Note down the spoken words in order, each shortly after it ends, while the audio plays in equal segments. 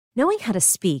Knowing how to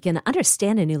speak and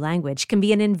understand a new language can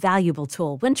be an invaluable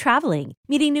tool when traveling,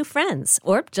 meeting new friends,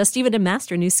 or just even to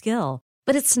master a new skill.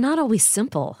 But it's not always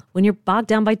simple when you're bogged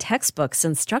down by textbooks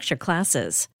and structured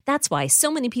classes. That's why so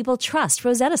many people trust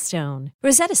Rosetta Stone.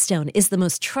 Rosetta Stone is the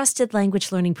most trusted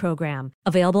language learning program,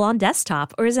 available on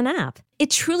desktop or as an app. It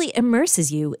truly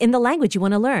immerses you in the language you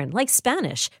want to learn, like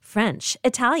Spanish, French,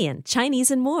 Italian,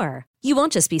 Chinese, and more. You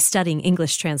won't just be studying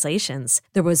English translations.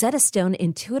 The Rosetta Stone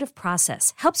intuitive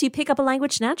process helps you pick up a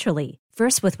language naturally,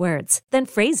 first with words, then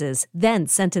phrases, then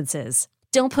sentences.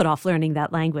 Don't put off learning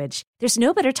that language. There's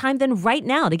no better time than right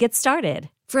now to get started.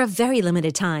 For a very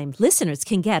limited time, listeners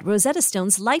can get Rosetta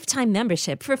Stone's lifetime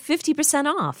membership for 50%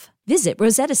 off. Visit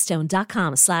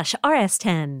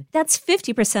rosettastone.com/rs10. That's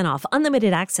 50% off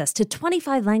unlimited access to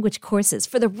 25 language courses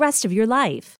for the rest of your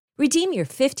life. Redeem your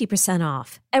 50%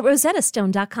 off at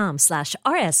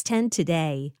rosettastone.com/rs10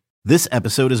 today. This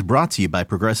episode is brought to you by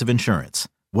Progressive Insurance.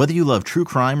 Whether you love true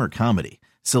crime or comedy,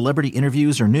 celebrity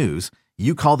interviews or news,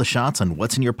 you call the shots on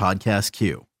what's in your podcast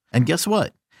queue. And guess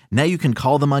what? Now you can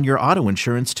call them on your auto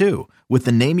insurance too with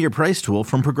the Name Your Price tool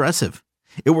from Progressive.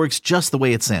 It works just the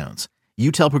way it sounds.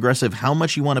 You tell Progressive how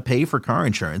much you want to pay for car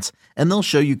insurance, and they'll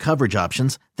show you coverage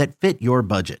options that fit your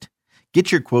budget.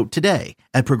 Get your quote today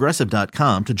at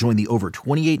Progressive.com to join the over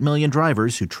 28 million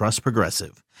drivers who trust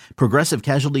Progressive. Progressive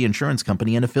Casualty Insurance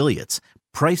Company and Affiliates.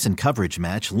 Price and coverage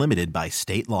match limited by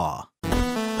state law.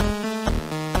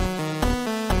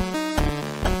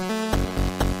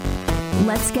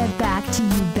 Let's get back to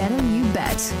You Better You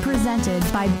Bet, presented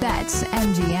by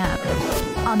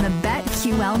BetMGM on the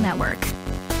BetQL network.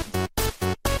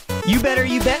 You Better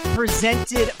You Bet,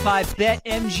 presented by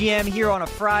BetMGM here on a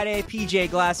Friday. PJ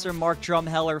Glasser, Mark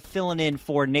Drumheller filling in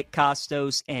for Nick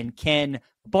Costos and Ken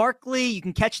Barkley. You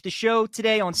can catch the show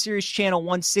today on Sirius Channel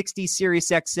 160,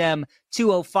 Sirius XM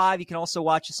 205. You can also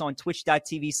watch us on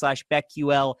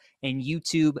twitch.tv/BetQL and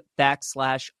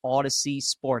YouTube.com/Odyssey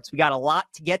Sports. We got a lot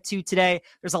to get to today.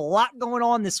 There's a lot going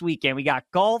on this weekend. We got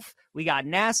golf, we got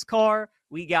NASCAR,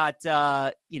 we got,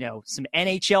 some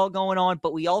NHL going on,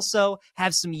 but we also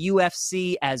have some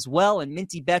UFC as well. And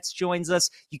Minty Betts joins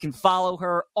us. You can follow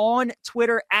her on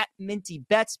Twitter at Minty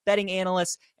Betts, betting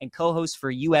analyst and co-host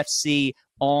for UFC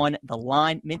on the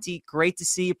Line. Minty, great to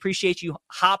see you. Appreciate you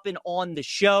hopping on the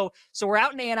show. So we're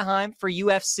out in Anaheim for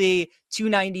UFC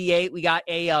 298. We got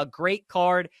a great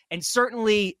card, and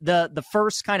certainly the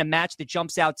first kind of match that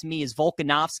jumps out to me is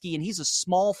Volkanovski, and he's a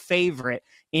small favorite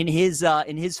in his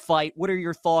fight. What are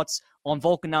your thoughts on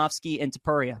Volkanovski and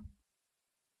Topuria?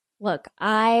 Look,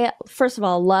 I first of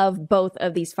all love both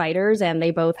of these fighters, and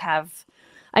they both have.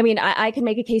 I can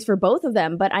make a case for both of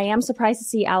them, but I am surprised to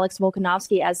see Alex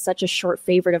Volkanovski as such a short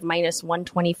favorite of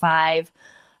 -125.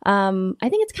 I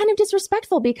think it's kind of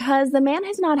disrespectful because the man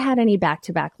has not had any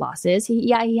back-to-back losses.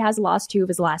 He has lost 2 of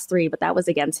his last 3, but that was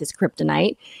against his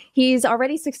kryptonite. He's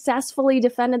already successfully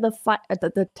defended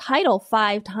the title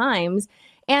 5 times,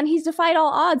 and he's defied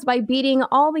all odds by beating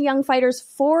all the young fighters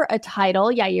for a title: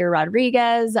 Yair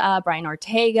Rodriguez, Brian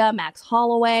Ortega, Max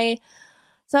Holloway.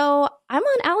 So I'm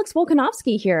on Alex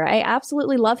Volkanovski here. I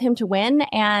absolutely love him to win,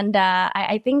 and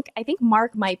I think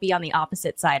Mark might be on the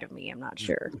opposite side of me. I'm not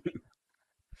sure.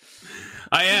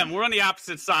 I am. We're on the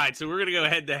opposite side, so we're going to go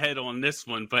head-to-head on this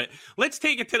one. But let's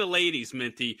take it to the ladies,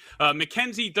 Minty.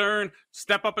 Mackenzie Dern,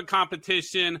 step up in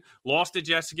competition, lost to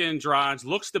Jessica Andrade,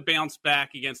 looks to bounce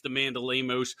back against Amanda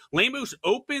Lemos. Lemos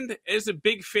opened as a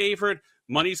big favorite.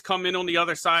 Money's come in on the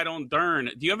other side on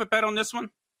Dern. Do you have a bet on this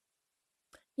one?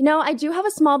 I do have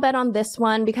a small bet on this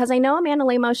one because I know Amanda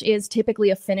Lemos is typically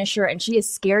a finisher and she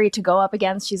is scary to go up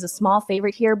against. She's a small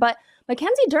favorite here, but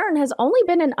Mackenzie Dern has only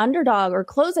been an underdog or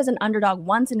closed as an underdog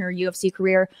once in her UFC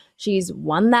career. She's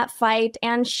won that fight,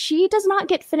 and she does not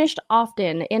get finished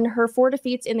often. In her 4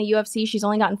 defeats in the UFC, she's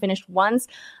only gotten finished once.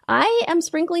 I am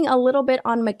sprinkling a little bit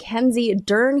on Mackenzie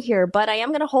Dern here, but I am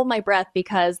going to hold my breath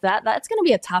because that's going to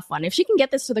be a tough one. If she can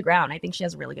get this to the ground, I think she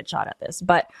has a really good shot at this.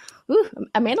 But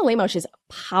Amanda Lemos is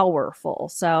powerful,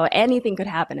 so anything could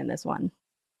happen in this one.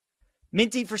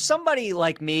 Minty, for somebody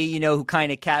like me, who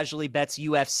kind of casually bets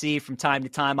UFC from time to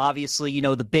time, obviously,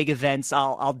 the big events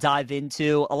I'll dive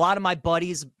into. A lot of my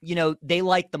buddies, they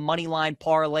like the money line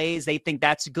parlays. They think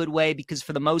that's a good way because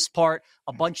for the most part,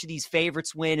 a bunch of these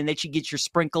favorites win and then you get your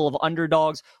sprinkle of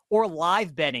underdogs. Or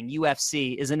live betting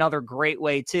UFC is another great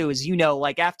way too. As you know,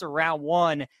 like after round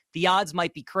 1, the odds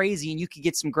might be crazy and you could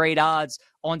get some great odds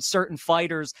on certain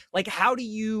fighters. Like, how do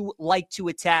you like to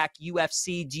attack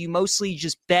UFC? Do you mostly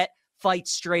just bet fight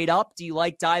straight up? Do you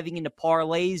like diving into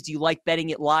parlays? Do you like betting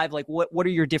it live? Like what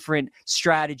are your different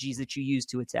strategies that you use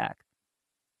to attack?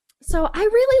 So I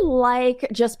really like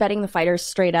just betting the fighters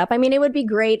straight up. I mean, it would be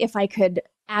great if I could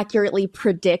accurately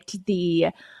predict the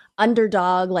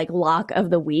underdog like lock of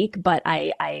the week, but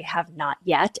I have not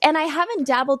yet. And I haven't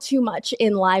dabbled too much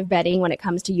in live betting when it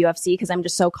comes to UFC because I'm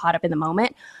just so caught up in the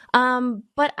moment.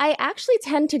 But I actually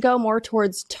tend to go more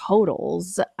towards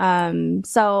totals.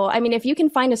 So, I mean, if you can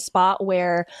find a spot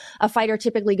where a fighter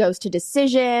typically goes to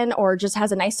decision or just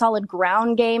has a nice solid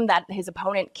ground game that his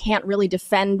opponent can't really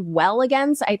defend well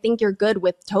against, I think you're good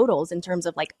with totals in terms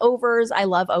of like overs. I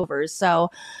love overs. So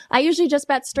I usually just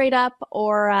bet straight up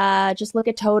or just look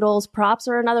at totals. Props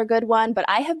are another good one, but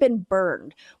I have been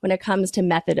burned when it comes to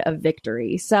method of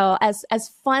victory. So as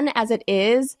fun as it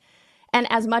is, and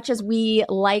as much as we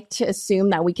like to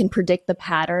assume that we can predict the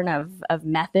pattern of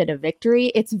method of victory,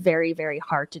 it's very, very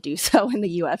hard to do so in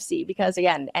the UFC because,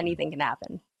 again, anything can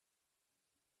happen.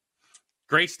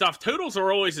 Great stuff. Totals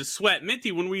are always a sweat.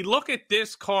 Minty, when we look at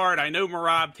this card, I know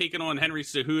Merab taking on Henry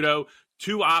Cejudo,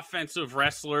 two offensive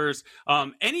wrestlers.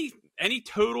 Any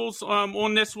totals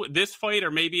on this fight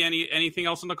or maybe anything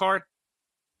else on the card?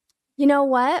 You know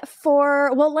what?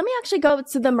 Let me actually go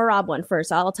to the Merab one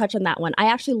first. I'll touch on that one. I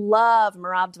actually love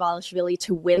Merab Dvalishvili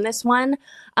to win this one.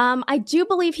 I do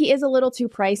believe he is a little too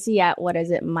pricey at,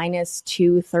 minus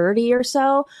 230 or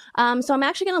so. So I'm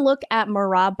actually going to look at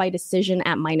Merab by decision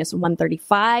at minus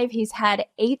 135. He's had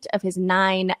 8 of his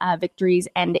 9 victories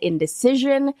end in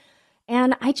decision.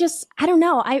 And I don't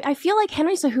know. I feel like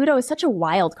Henry Cejudo is such a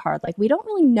wild card. Like, we don't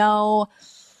really know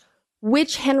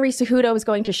which Henry Cejudo is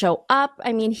going to show up.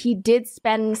 I mean, he did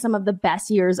spend some of the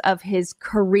best years of his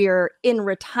career in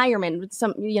retirement,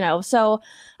 so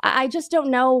I just don't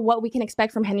know what we can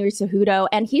expect from Henry Cejudo.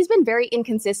 And he's been very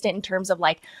inconsistent in terms of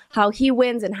like how he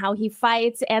wins and how he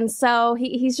fights. And so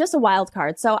he's just a wild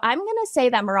card. So I'm going to say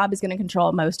that Merab is going to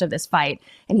control most of this fight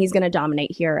and he's going to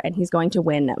dominate here and he's going to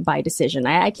win by decision.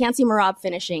 I can't see Merab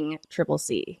finishing Triple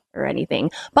C or anything.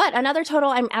 But another total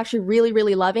I'm actually really,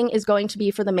 really loving is going to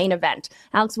be for the main event.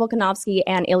 Alex Volkanovski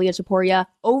and Ilia Topuria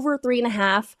over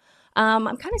 3.5. I'm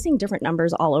kind of seeing different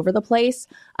numbers all over the place.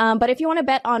 But if you want to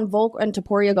bet on Volk and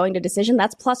Topuria going to decision,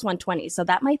 that's plus 120. So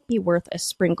that might be worth a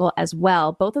sprinkle as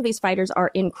well. Both of these fighters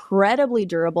are incredibly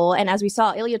durable. And as we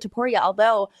saw, Ilia Topuria,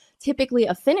 although typically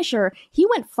a finisher, he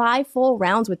went 5 full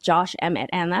rounds with Josh Emmett.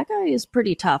 And that guy is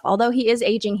pretty tough. Although he is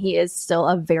aging, he is still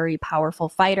a very powerful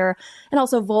fighter. And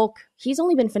also Volk, he's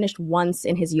only been finished once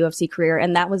in his UFC career.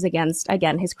 And that was against,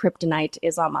 again, his kryptonite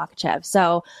Islam Makhachev.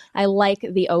 So I like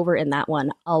the over in that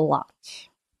one a lot.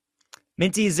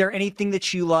 Minty, is there anything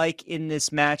that you like in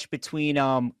this match between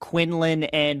Quinlan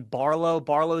and Barlow?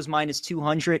 Barlow's minus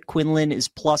 200. Quinlan is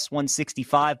plus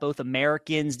 165. Both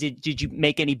Americans. Did you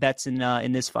make any bets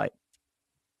in this fight?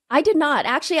 I did not.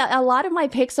 Actually, a lot of my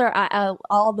picks are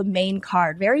all the main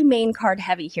card, very main card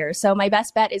heavy here. So my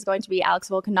best bet is going to be Alex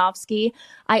Volkanovski.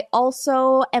 I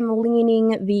also am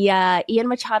leaning the Ian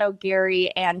Machado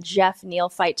Gary and Jeff Neal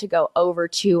fight to go over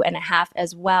 2.5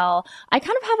 as well. I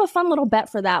kind of have a fun little bet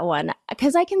for that one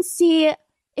because I can see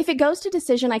if it goes to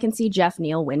decision, I can see Jeff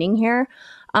Neal winning here.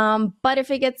 But if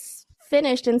it gets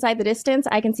finished inside the distance,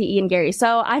 I can see Ian Gary.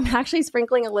 So I'm actually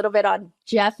sprinkling a little bit on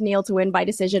Jeff Neal to win by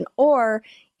decision or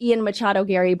Ian Machado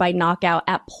Gary by knockout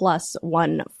at plus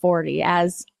 140.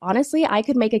 As honestly, I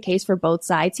could make a case for both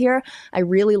sides here. I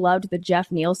really loved the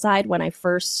Jeff Neal side when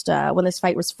when this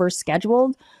fight was first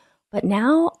scheduled, but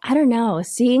now I don't know.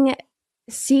 Seeing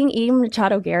Ian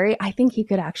Machado Gary, I think he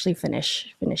could actually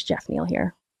finish Jeff Neal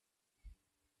here.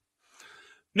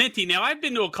 Minty, now I've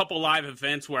been to a couple live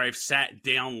events where I've sat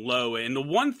down low, and the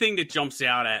one thing that jumps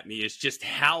out at me is just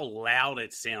how loud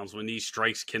it sounds when these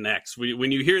strikes connect.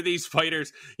 When you hear these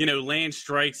fighters, land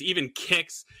strikes, even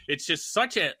kicks, it's just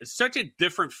such a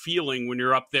different feeling when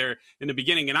you're up there in the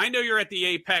beginning. And I know you're at the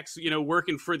Apex,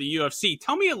 working for the UFC.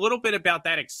 Tell me a little bit about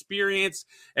that experience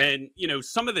and,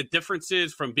 some of the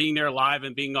differences from being there live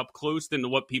and being up close than to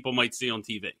what people might see on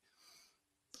TV.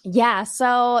 Yeah,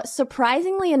 so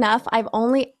surprisingly enough, I've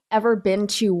only ever been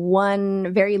to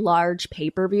one very large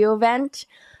pay-per-view event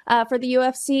for the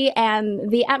UFC,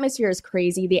 and the atmosphere is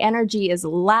crazy. The energy is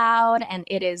loud, and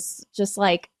it is just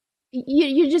like,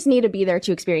 you just need to be there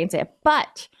to experience it.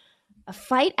 But a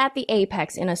fight at the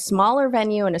Apex in a smaller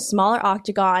venue, in a smaller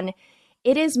octagon,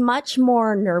 it is much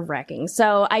more nerve-wracking.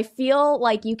 So I feel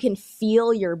like you can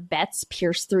feel your bets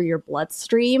pierce through your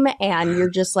bloodstream and you're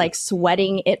just like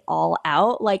sweating it all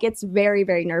out. Like it's very,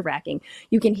 very nerve-wracking.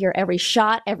 You can hear every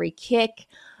shot, every kick.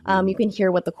 You can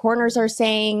hear what the corners are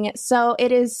saying. So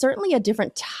it is certainly a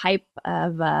different type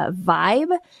of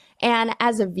vibe. And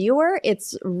as a viewer,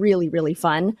 it's really, really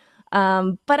fun.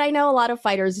 But I know a lot of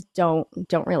fighters don't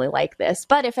really like this.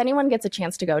 But if anyone gets a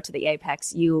chance to go to the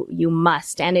Apex, you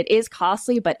must. And it is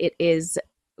costly, but it is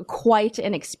quite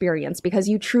an experience because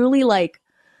you truly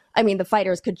the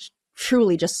fighters could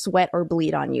truly just sweat or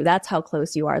bleed on you. That's how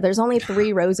close you are. There's only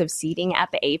 3 rows of seating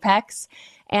at the Apex.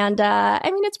 And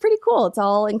it's pretty cool. It's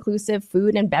all inclusive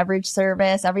food and beverage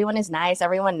service. Everyone is nice.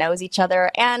 Everyone knows each other.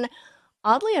 And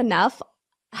oddly enough,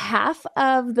 half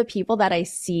of the people that I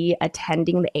see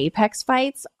attending the Apex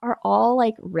fights are all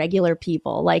like regular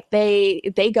people. Like they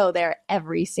go there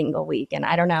every single week. And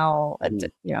I don't know,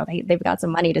 they've got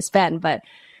some money to spend, but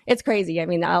it's crazy. I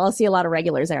mean, I'll see a lot of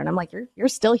regulars there and I'm like, you're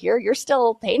still here. You're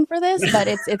still paying for this, but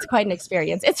it's quite an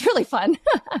experience. It's really fun.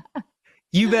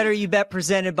 You Better You Bet,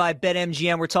 presented by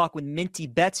BetMGM. We're talking with Minty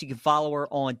Bets. You can follow her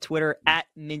on Twitter at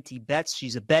Minty Bets.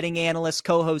 She's a betting analyst,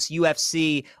 co-host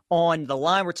UFC on the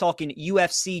line. We're talking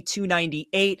UFC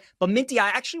 298. But Minty, I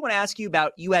actually want to ask you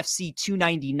about UFC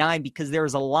 299 because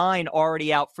there's a line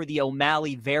already out for the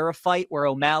O'Malley-Vera fight where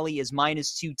O'Malley is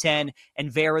minus 210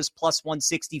 and Vera's plus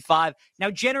 165.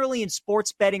 Now, generally in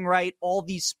sports betting, right, all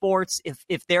these sports,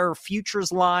 if there are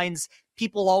futures lines,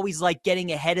 people always like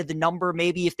getting ahead of the number,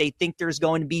 maybe if they think there's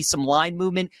going to be some line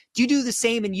movement. Do you do the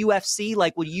same in UFC?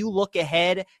 Like, will you look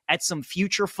ahead at some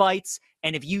future fights?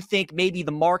 And if you think maybe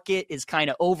the market is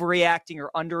kind of overreacting or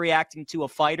underreacting to a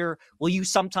fighter, will you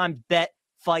sometimes bet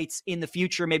fights in the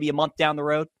future, maybe a month down the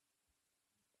road?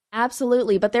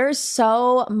 Absolutely. But there's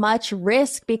so much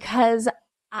risk because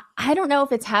I don't know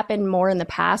if it's happened more in the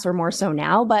past or more so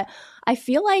now, but I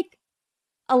feel like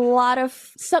a lot of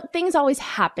things always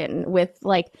happen with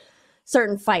like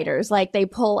certain fighters. Like they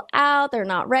pull out, they're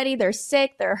not ready, they're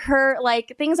sick, they're hurt,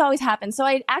 like things always happen. So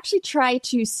I actually try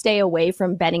to stay away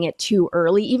from betting it too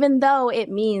early, even though it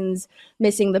means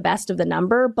missing the best of the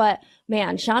number. But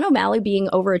man, Sean O'Malley being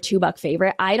over a $2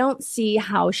 favorite, I don't see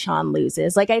how Sean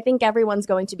loses. Like I think everyone's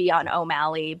going to be on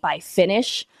O'Malley by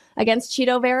finish against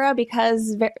Chito Vera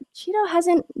because Chito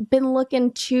hasn't been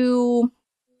looking too...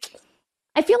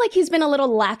 I feel like he's been a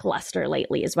little lackluster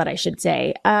lately is what I should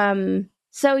say.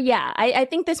 So yeah, I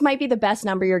think this might be the best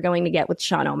number you're going to get with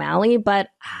Sean O'Malley, but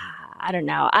I don't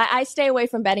know. I stay away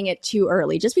from betting it too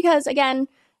early just because, again,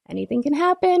 anything can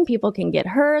happen. People can get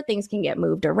hurt. Things can get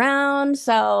moved around.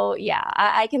 So yeah,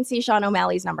 I can see Sean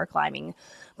O'Malley's number climbing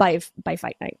by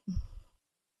fight night.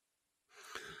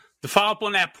 To follow up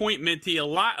on that point, Minty, a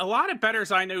lot of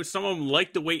bettors I know, some of them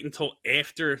like to wait until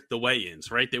after the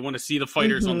weigh-ins, right? They want to see the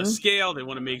fighters on the scale. They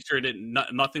want to make sure that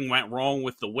nothing went wrong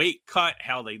with the weight cut,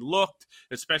 how they looked,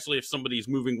 especially if somebody's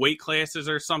moving weight classes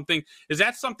or something. Is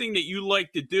that something that you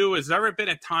like to do? Has there ever been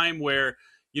a time where,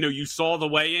 you saw the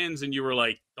weigh-ins and you were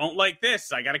like, don't like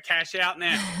this, I got to cash out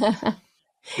now?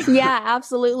 Yeah,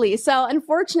 absolutely. So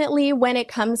unfortunately, when it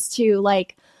comes to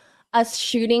like us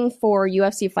shooting for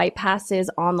UFC Fight Passes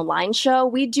on the line show,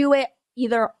 we do it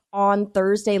either on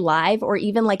Thursday live or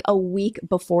even like a week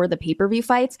before the pay-per-view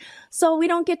fights. So we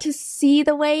don't get to see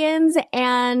the weigh-ins,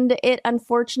 and it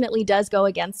unfortunately does go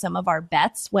against some of our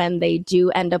bets when they do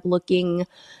end up looking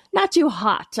not too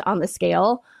hot on the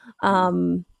scale.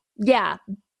 Yeah.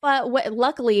 But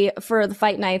luckily for the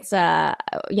fight nights, I'm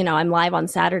live on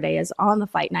Saturday as on the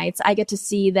fight nights. I get to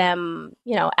see them,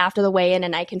 after the weigh-in,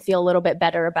 and I can feel a little bit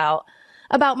better about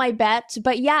my bet.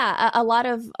 But yeah, a lot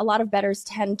of bettors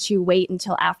tend to wait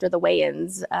until after the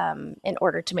weigh-ins in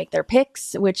order to make their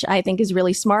picks, which I think is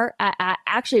really smart.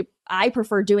 I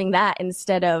prefer doing that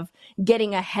instead of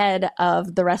getting ahead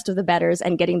of the rest of the bettors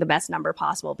and getting the best number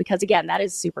possible, because again, that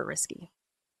is super risky.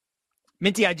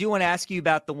 Minty, I do want to ask you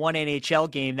about the one NHL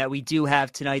game that we do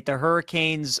have tonight. The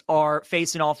Hurricanes are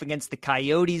facing off against the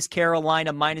Coyotes.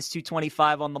 Carolina minus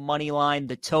 225 on the money line.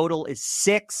 The total is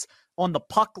 6 on the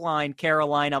puck line.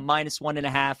 Carolina minus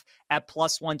 1.5 at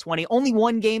plus 120. Only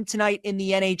one game tonight in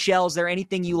the NHL. Is there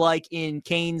anything you like in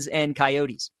Canes and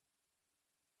Coyotes?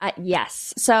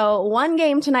 Yes. So one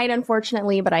game tonight,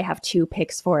 unfortunately, but I have 2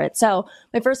 picks for it. So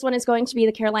my first one is going to be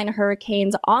the Carolina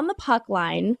Hurricanes on the puck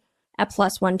line at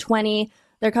plus 120.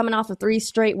 They're coming off of 3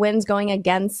 straight wins going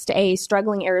against a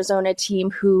struggling Arizona team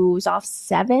who's off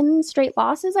 7 straight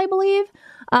losses, I believe.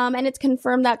 And it's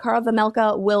confirmed that Karl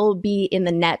Vejmelka will be in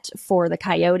the net for the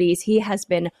Coyotes. He has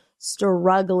been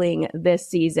struggling this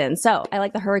season. So I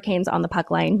like the Hurricanes on the puck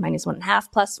line, minus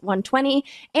 1.5, plus 120.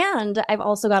 And I've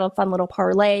also got a fun little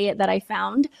parlay that I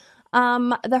found.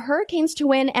 The Hurricanes to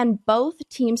win and both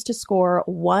teams to score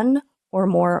 1 or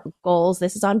more goals.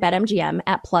 This is on BetMGM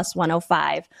at plus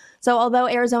 105. So although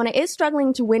Arizona is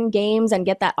struggling to win games and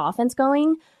get that offense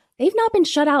going, they've not been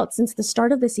shut out since the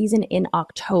start of the season in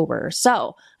October.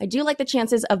 So I do like the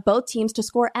chances of both teams to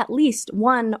score at least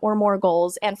one or more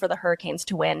goals and for the Hurricanes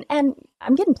to win. And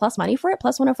I'm getting plus money for it,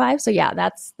 plus 105. So yeah,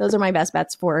 those are my best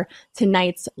bets for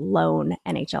tonight's lone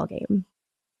NHL game.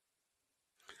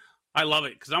 I love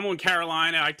it because I'm on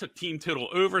Carolina. I took team total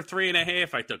over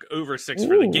 3.5. I took over 6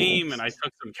 for the game, and I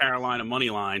took some Carolina money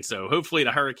line. So hopefully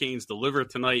the Hurricanes deliver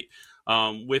tonight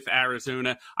with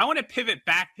Arizona. I want to pivot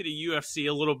back to the UFC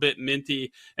a little bit,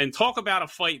 Minty, and talk about a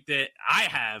fight that I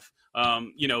have,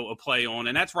 a play on,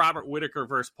 and that's Robert Whittaker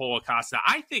versus Paulo Costa.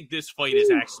 I think this fight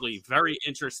is actually very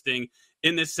interesting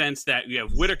in the sense that you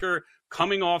have Whittaker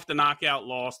coming off the knockout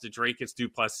loss to Dricus du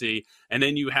Plessis, and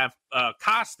then you have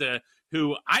Costa,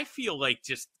 who I feel like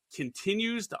just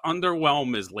continues to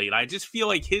underwhelm as late. I just feel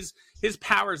like his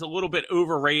power is a little bit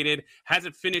overrated,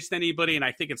 hasn't finished anybody, and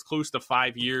I think it's close to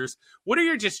 5 years. What are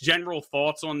your just general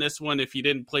thoughts on this one if you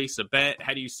didn't place a bet?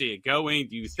 How do you see it going?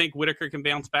 Do you think Whittaker can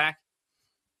bounce back?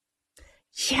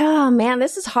 Yeah, man,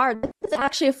 this is hard. This is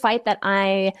actually a fight that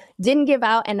I didn't give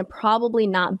out and probably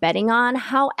not betting on.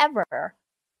 However,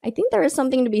 I think there is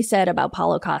something to be said about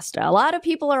Paulo Costa. A lot of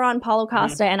people are on Paulo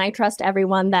Costa, and I trust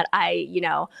everyone that I,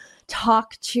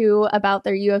 talk to about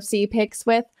their UFC picks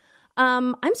with.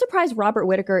 I'm surprised Robert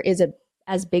Whittaker is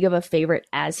as big of a favorite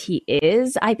as he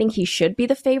is. I think he should be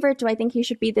the favorite. Do I think he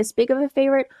should be this big of a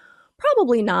favorite?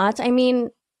 Probably not. I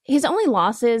mean, his only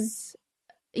losses,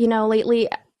 lately,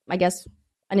 I guess,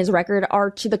 on his record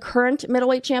are to the current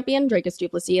middleweight champion, Dricus du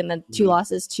Plessis, and then 2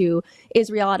 losses to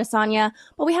Israel Adesanya.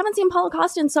 But we haven't seen Paulo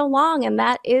Costa in so long, and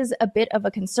that is a bit of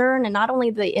a concern. And not only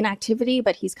the inactivity,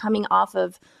 but he's coming off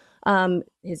of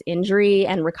his injury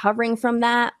and recovering from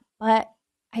that. But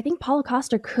I think Paulo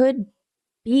Costa could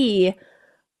have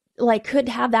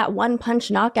that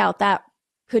one-punch knockout that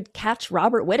could catch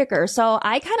Robert Whittaker. So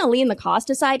I kind of lean the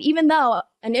Costa side, even though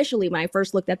initially when I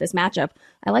first looked at this matchup,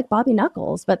 I like Bobby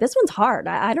Knuckles, but this one's hard.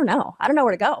 I don't know. I don't know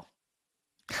where to go.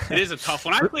 It is a tough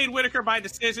one. I played Whittaker by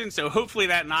decision, so hopefully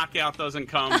that knockout doesn't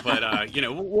come, but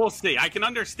we'll see. I can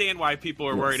understand why people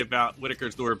are worried about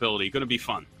Whittaker's durability. Going to be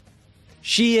fun.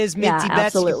 She is Minty Betts.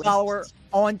 Absolutely. You can follow her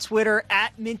on Twitter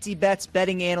at Minty Betts,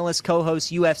 betting analyst,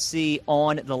 co-host UFC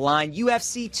on the line.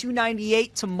 UFC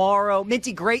 298 tomorrow.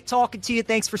 Minty, great talking to you.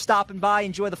 Thanks for stopping by.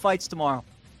 Enjoy the fights tomorrow.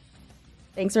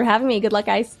 Thanks for having me. Good luck,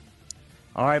 guys.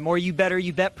 All right, more You Better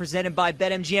You Bet presented by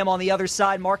BetMGM on the other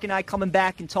side. Mark and I coming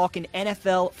back and talking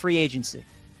NFL free agency.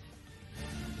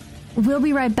 We'll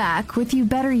be right back with You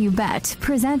Better You Bet,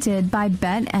 presented by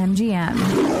BetMGM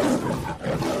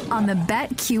on the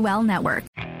BetQL network.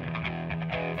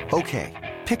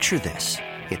 Okay, picture this.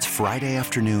 It's Friday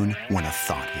afternoon when a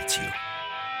thought hits you.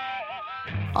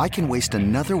 I can waste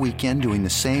another weekend doing the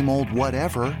same old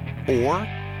whatever, or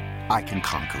I can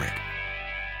conquer it.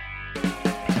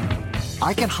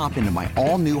 I can hop into my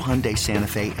all-new Hyundai Santa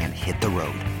Fe and hit the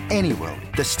road. Any road.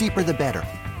 The steeper, the better.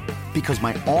 Because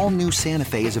my all-new Santa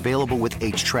Fe is available with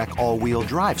H-Track all-wheel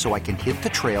drive, so I can hit the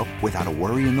trail without a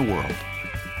worry in the world.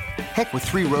 Heck, with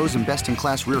 3 rows and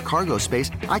best-in-class rear cargo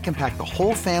space, I can pack the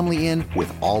whole family in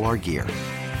with all our gear.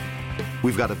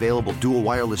 We've got available dual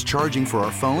wireless charging for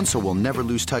our phones, so we'll never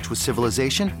lose touch with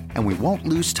civilization, and we won't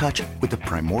lose touch with the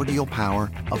primordial power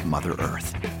of Mother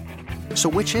Earth. So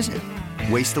which is it?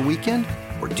 Waste the weekend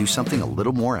or do something a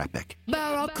little more epic?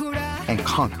 And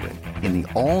conquer it in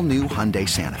the all-new Hyundai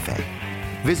Santa Fe.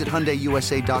 Visit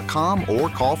HyundaiUSA.com or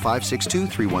call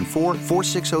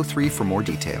 562-314-4603 for more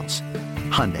details.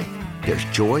 Hyundai, there's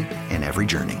joy in every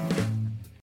journey.